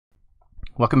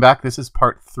Welcome back. This is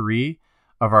part 3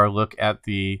 of our look at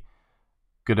the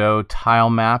Godot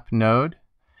Tilemap node.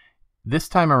 This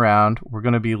time around, we're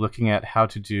going to be looking at how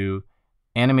to do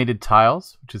animated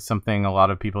tiles, which is something a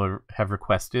lot of people have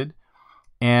requested,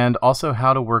 and also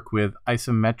how to work with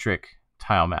isometric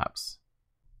tile maps.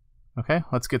 Okay,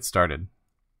 let's get started.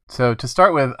 So to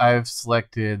start with, I've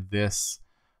selected this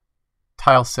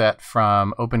tile set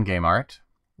from OpenGameArt,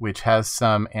 which has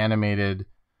some animated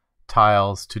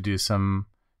tiles to do some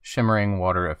shimmering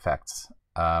water effects.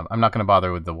 I'm not going to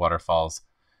bother with the waterfalls,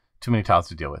 too many tiles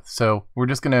to deal with. So we're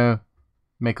just going to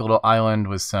make a little island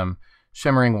with some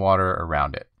shimmering water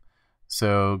around it.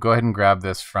 So go ahead and grab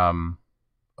this from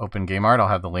OpenGameArt. I'll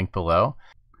have the link below.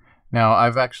 Now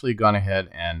I've actually gone ahead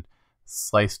and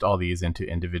sliced all these into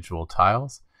individual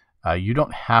tiles. You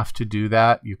don't have to do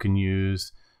that. You can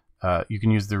use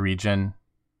the region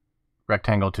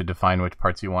rectangle to define which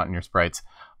parts you want in your sprites.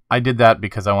 I did that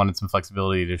because I wanted some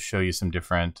flexibility to show you some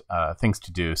different things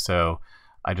to do. So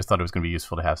I just thought it was going to be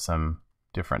useful to have some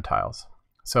different tiles.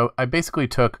 So I basically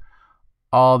took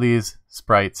all these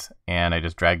sprites and I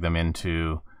just dragged them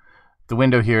into the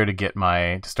window here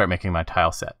to start making my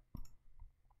tile set.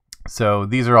 So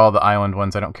these are all the island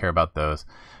ones. I don't care about those.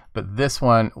 But this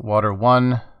one, water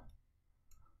 1,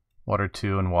 water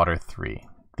 2, and water 3.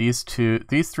 These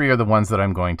three are the ones that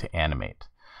I'm going to animate.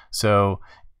 So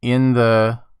in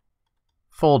the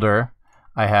folder,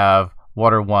 I have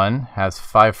water 1 has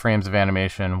 5 frames of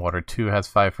animation, water 2 has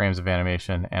 5 frames of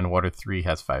animation, and water 3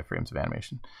 has 5 frames of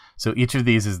animation. So each of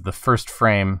these is the first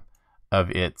frame of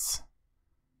its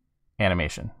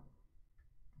animation.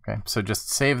 Okay, so just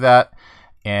save that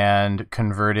and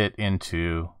convert it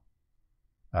into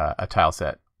a tile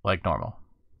set like normal.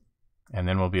 And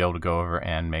then we'll be able to go over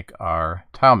and make our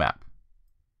tile map.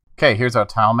 Okay, here's our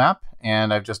tile map,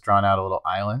 and I've just drawn out a little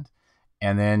island.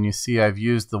 And then you see I've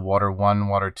used the water 1,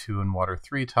 water 2, and water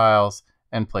 3 tiles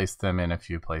and placed them in a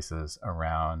few places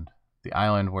around the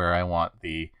island where I want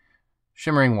the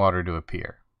shimmering water to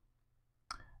appear.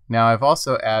 Now I've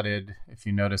also added, if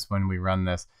you notice when we run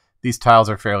this, these tiles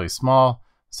are fairly small,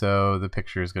 so the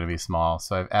picture is going to be small.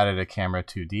 So I've added a camera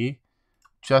 2D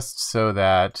just so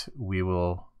that we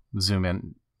will zoom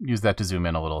in, use that to zoom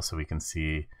in a little so we can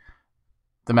see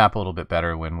the map a little bit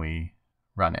better when we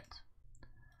run it.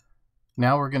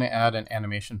 Now we're going to add an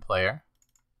animation player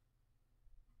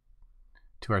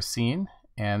to our scene,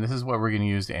 and this is what we're going to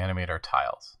use to animate our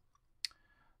tiles.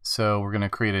 So we're going to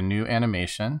create a new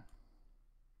animation.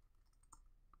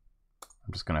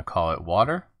 I'm just going to call it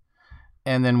water,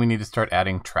 and then we need to start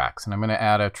adding tracks, and I'm going to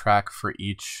add a track for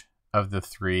each of the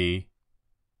 3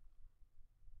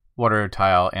 water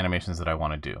tile animations that I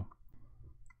want to do.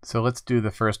 So let's do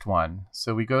the first one.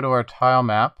 So we go to our tile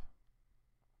map,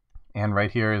 and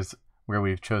right here is where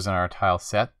we've chosen our tile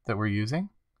set that we're using.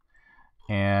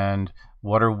 And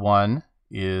water 1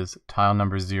 is tile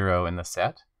number 0 in the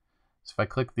set. So if I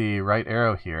click the right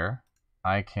arrow here,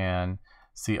 I can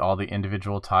see all the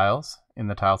individual tiles in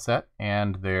the tile set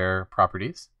and their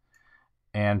properties.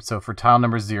 And so for tile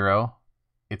number 0,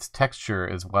 its texture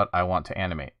is what I want to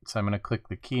animate. So I'm going to click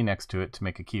the key next to it to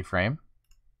make a keyframe.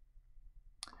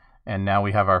 And now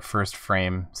we have our first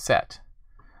frame set.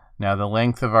 Now the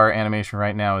length of our animation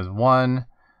right now is 1,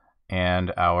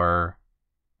 and our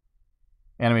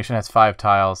animation has 5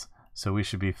 tiles, so we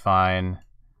should be fine,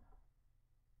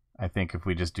 I think, if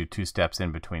we just do 2 steps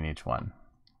in between each one.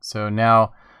 So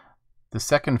now the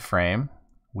second frame,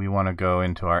 we want to go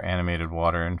into our animated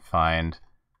water and find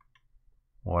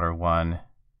water 1,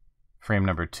 frame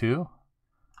number 2,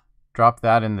 drop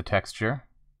that in the texture,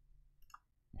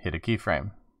 hit a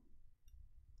keyframe.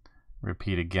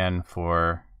 Repeat again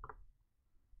for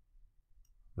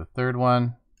the third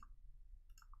one,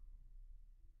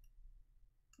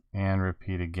 and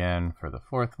repeat again for the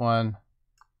fourth one.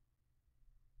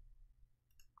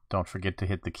 Don't forget to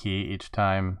hit the key each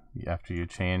time after you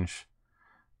change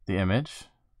the image,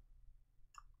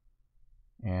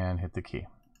 and hit the key.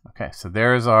 Okay, so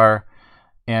there's our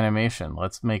animation.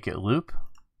 Let's make it loop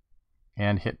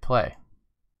and hit play.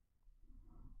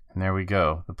 And there we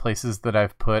go. The places that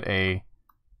I've put a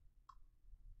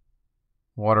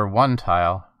water 1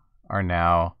 tile are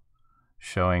now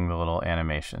showing the little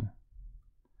animation.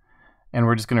 And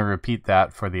we're just going to repeat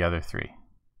that for the other 3.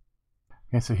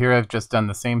 Okay, so here I've just done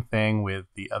the same thing with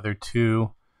the other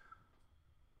 2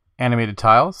 animated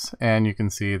tiles, and you can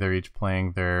see they're each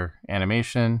playing their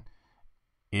animation.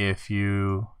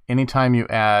 Anytime you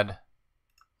add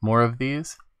more of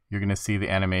these, you're going to see the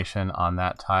animation on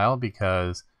that tile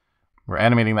because we're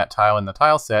animating that tile in the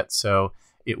tile set, so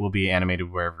it will be animated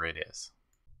wherever it is.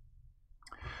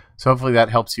 So hopefully that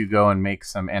helps you go and make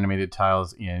some animated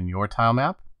tiles in your tile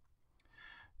map.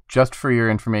 Just for your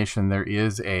information, there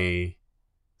is a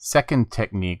second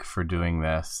technique for doing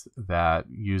this that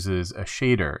uses a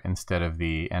shader instead of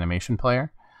the animation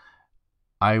player.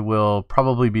 I will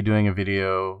probably be doing a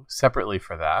video separately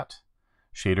for that.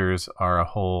 Shaders are a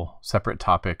whole separate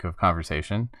topic of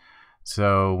conversation.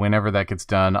 So whenever that gets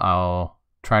done, I'll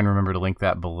try and remember to link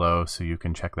that below so you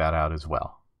can check that out as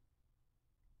well.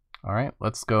 All right,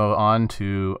 let's go on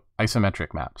to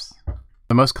isometric maps.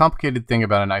 The most complicated thing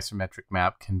about an isometric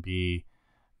map can be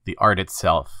the art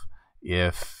itself.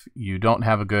 If you don't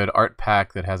have a good art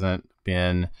pack that hasn't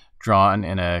been drawn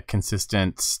in a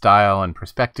consistent style and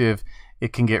perspective,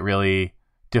 it can get really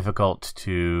difficult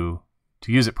to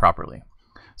use it properly.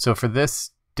 So for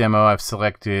this demo, I've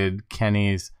selected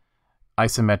Kenny's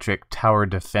isometric tower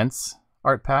defense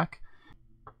art pack.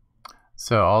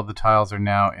 So all the tiles are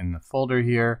now in the folder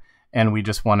here, and we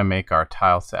just want to make our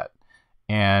tile set.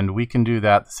 And we can do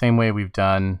that the same way we've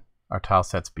done our tile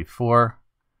sets before.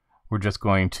 We're just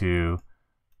going to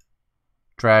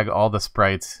drag all the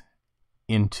sprites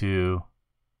into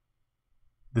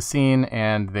the scene,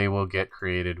 and they will get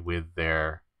created with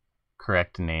their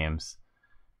correct names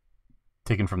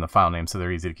taken from the file name, so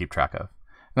they're easy to keep track of. And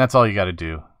that's all you got to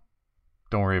do.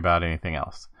 Don't worry about anything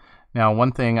else. Now,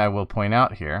 one thing I will point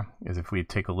out here is if we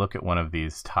take a look at one of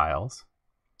these tiles,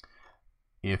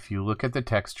 if you look at the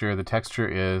texture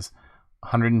is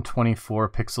 124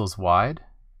 pixels wide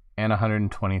and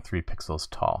 123 pixels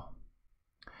tall.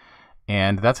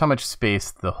 And that's how much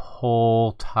space the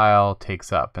whole tile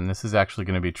takes up. And this is actually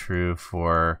going to be true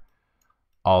for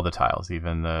all the tiles,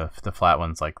 even the flat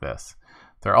ones like this.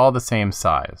 They're all the same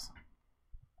size.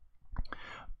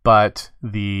 But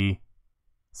the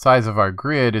size of our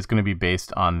grid is going to be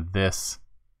based on this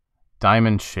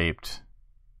diamond-shaped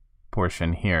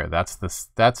portion here. That's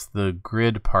the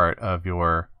grid part of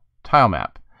your tile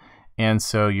map. And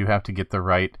so you have to get the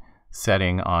right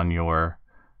setting on your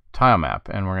tile map,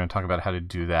 and we're going to talk about how to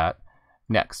do that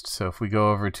next. So if we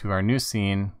go over to our new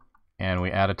scene and we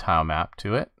add a tile map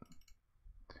to it,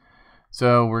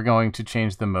 so we're going to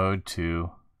change the mode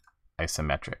to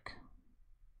isometric.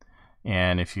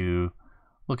 And if you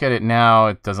look at it now,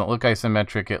 it doesn't look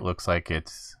isometric. It looks like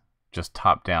it's just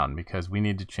top down because we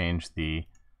need to change the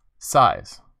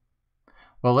size.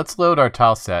 Well, let's load our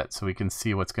tile set so we can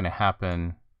see what's going to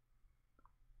happen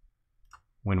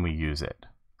when we use it.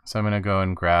 So I'm going to go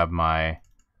and grab my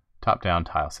top-down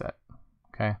tile set.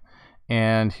 Okay,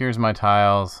 and here's my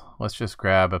tiles. Let's just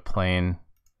grab a plain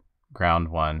ground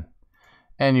one.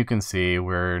 And you can see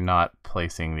we're not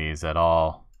placing these at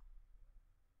all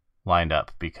lined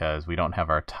up because we don't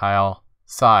have our tile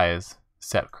size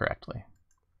set correctly.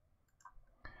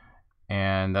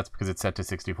 And that's because it's set to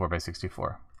 64 by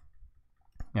 64.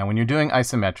 Now, when you're doing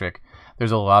isometric,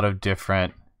 there's a lot of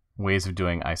different ways of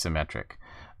doing isometric.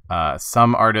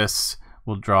 Some artists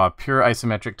will draw pure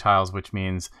isometric tiles, which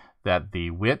means that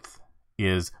the width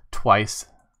is twice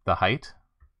the height,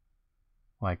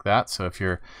 like that. So if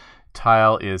your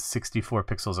tile is 64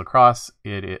 pixels across,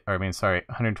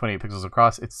 128 pixels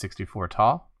across, it's 64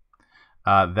 tall.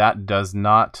 That does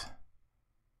not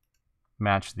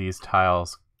match these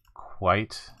tiles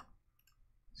quite.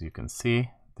 As you can see,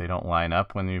 they don't line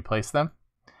up when you place them.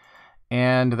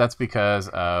 And that's because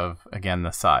of, again,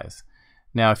 the size.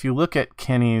 Now, if you look at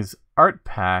Kenny's art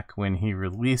pack when he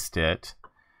released it,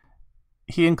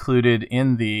 he included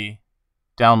in the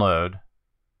download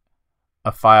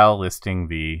a file listing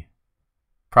the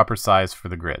proper size for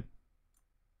the grid.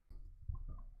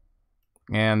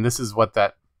 And this is what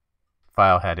that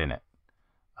file had in it.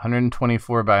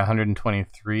 124 by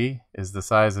 123 is the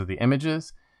size of the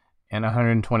images, and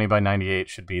 120 by 98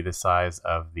 should be the size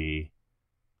of the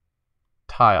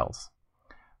tiles.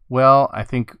 Well, I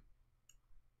think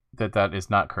that is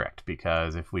not correct,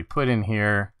 because if we put in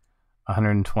here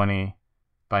 120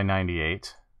 by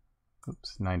 98,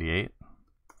 98,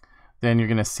 then you're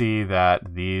going to see that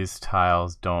these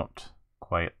tiles don't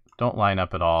line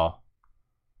up at all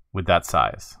with that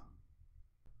size.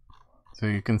 So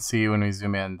you can see when we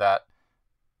zoom in that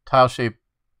tile shape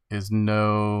is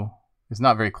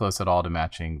not very close at all to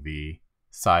matching the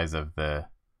size of the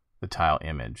tile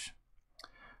image.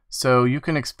 So you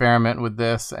can experiment with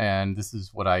this, and this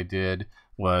is what I did,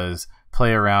 was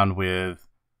play around with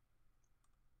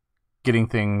getting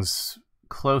things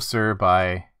closer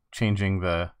by changing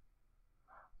the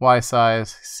Y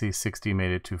size. See, 60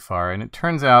 made it too far, and it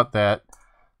turns out that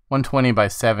 120 by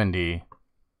 70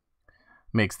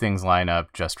 makes things line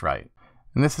up just right.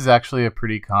 And this is actually a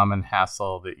pretty common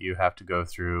hassle that you have to go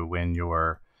through when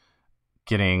you're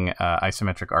getting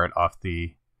isometric art off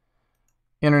the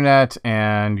internet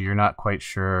and you're not quite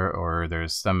sure, or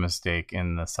there's some mistake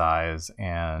in the size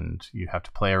and you have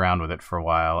to play around with it for a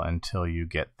while until you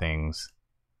get things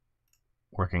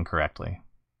working correctly.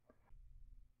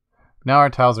 Now our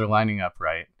tiles are lining up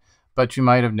right, but you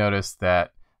might have noticed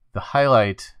that the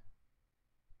highlight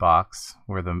box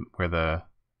where the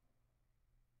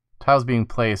tile's being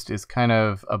placed is kind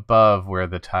of above where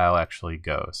the tile actually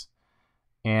goes.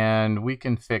 And we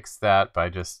can fix that by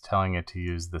just telling it to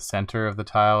use the center of the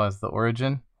tile as the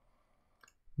origin.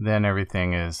 Then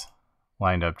everything is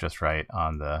lined up just right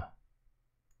on the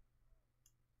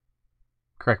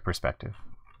correct perspective.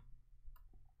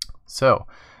 So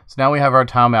now we have our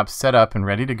tile map set up and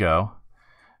ready to go.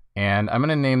 And I'm going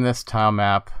to name this tile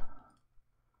map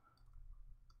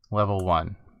level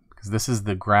 1, because this is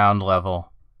the ground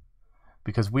level,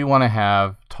 because we want to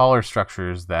have taller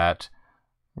structures that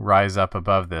rise up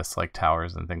above this, like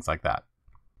towers and things like that.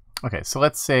 Okay, so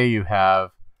let's say you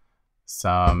have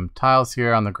some tiles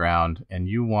here on the ground and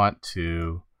you want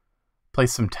to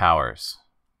place some towers,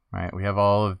 right? We have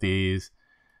all of these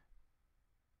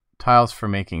tiles for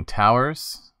making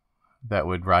towers that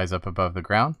would rise up above the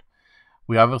ground.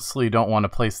 We obviously don't want to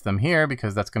place them here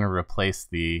because that's going to replace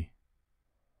the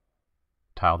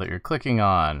tile that you're clicking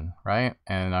on, right?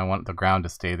 And I want the ground to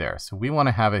stay there. So we want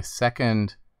to have a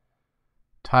second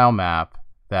tile map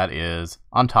that is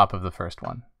on top of the first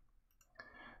one.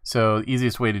 So the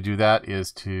easiest way to do that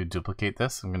is to duplicate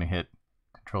this. I'm going to hit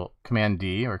Command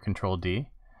D or Control D,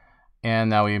 and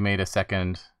now we made a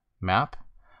second map.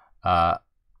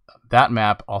 That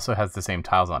map also has the same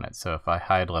tiles on it. So if I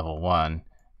hide level 1,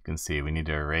 you can see we need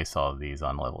to erase all of these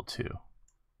on level 2.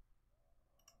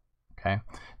 Okay,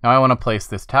 now I want to place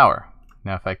this tower.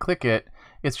 Now if I click it,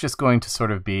 it's just going to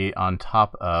sort of be on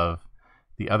top of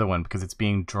the other one because it's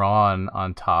being drawn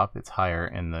on top. It's higher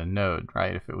in the node,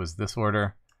 right? If it was this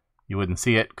order, you wouldn't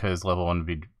see it because level 1 would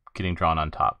be getting drawn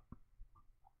on top.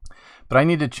 But I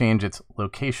need to change its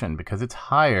location because it's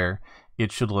higher.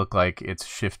 It should look like it's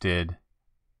shifted,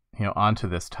 onto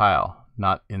this tile,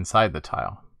 not inside the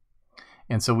tile.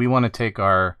 And so we want to take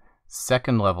our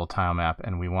second level tile map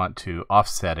and we want to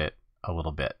offset it a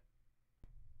little bit.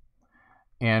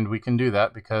 And we can do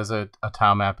that because a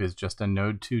tile map is just a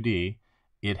node 2D.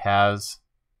 It has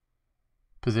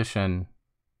position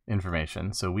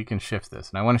information, so we can shift this.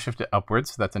 And I want to shift it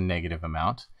upwards, so that's a negative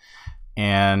amount.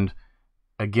 And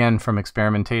again, from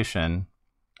experimentation,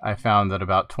 I found that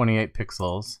about 28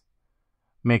 pixels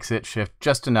makes it shift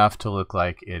just enough to look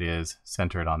like it is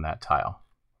centered on that tile.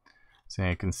 So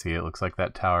you can see it looks like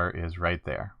that tower is right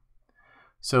there.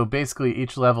 So basically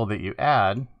each level that you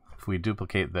add, if we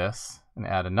duplicate this and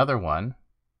add another one,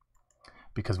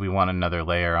 because we want another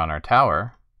layer on our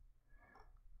tower,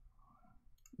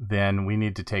 then we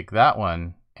need to take that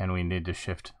one and we need to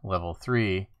shift level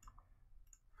 3,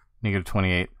 negative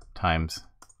 28 times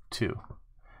 2.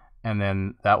 And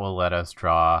then that will let us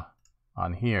draw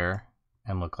on here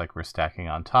and look like we're stacking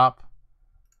on top.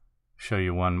 Show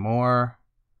you one more.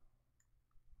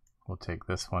 We'll take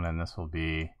this one and this will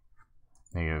be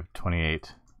negative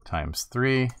 28 times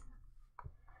 3.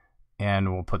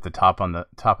 And we'll put the top on the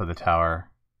top of the tower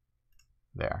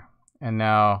there. And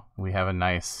now we have a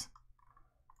nice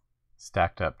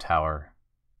stacked up tower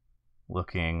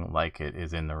looking like it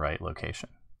is in the right location.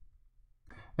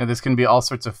 Now this can be all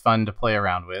sorts of fun to play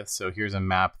around with. So here's a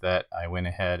map that I went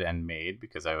ahead and made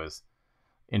because I was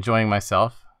enjoying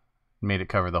myself. Made it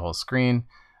cover the whole screen.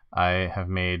 I have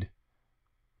made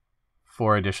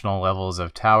 4 additional levels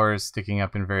of towers sticking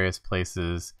up in various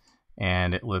places,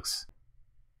 and it looks,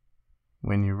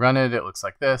 when you run it, it looks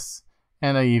like this.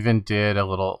 And I even did a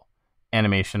little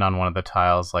animation on one of the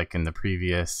tiles like in the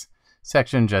previous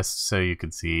section, just so you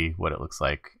could see what it looks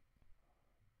like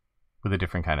with a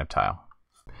different kind of tile.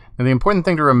 Now the important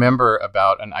thing to remember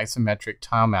about an isometric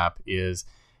tile map is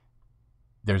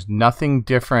there's nothing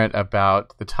different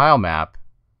about the tile map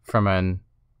from an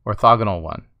orthogonal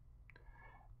one.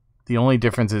 The only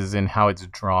difference is in how it's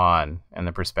drawn and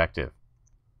the perspective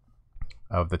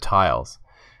of the tiles.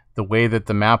 The way that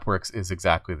the map works is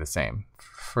exactly the same.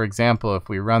 For example, if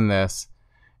we run this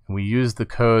and we use the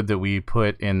code that we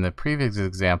put in the previous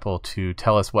example to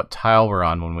tell us what tile we're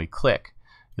on when we click,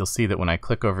 you'll see that when I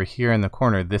click over here in the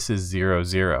corner, this is 0,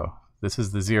 0. This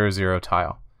is the 0, 0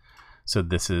 tile. So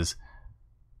this is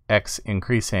X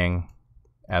increasing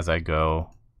as I go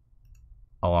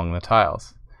along the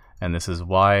tiles. And this is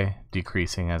Y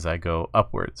decreasing as I go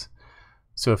upwards.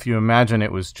 So if you imagine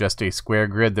it was just a square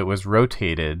grid that was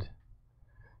rotated,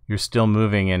 you're still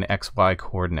moving in XY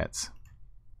coordinates.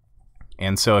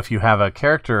 And so if you have a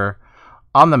character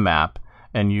on the map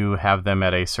and you have them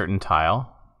at a certain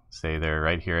tile, say they're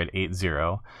right here at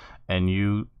 8,0, and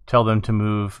you tell them to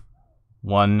move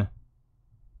one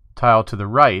tile to the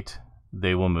right,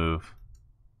 they will move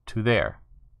to there,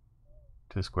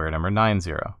 to square number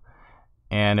 90.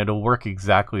 And it'll work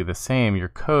exactly the same. Your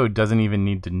code doesn't even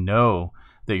need to know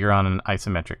that you're on an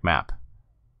isometric map.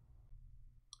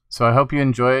 So I hope you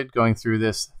enjoyed going through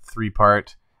this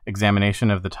 3-part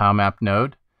examination of the Tilemap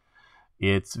node.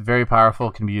 It's very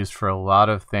powerful, can be used for a lot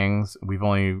of things. We've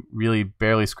only really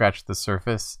barely scratched the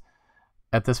surface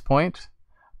at this point,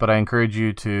 but I encourage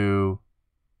you to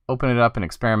open it up and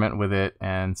experiment with it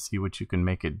and see what you can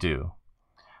make it do.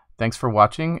 Thanks for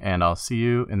watching, and I'll see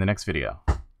you in the next video.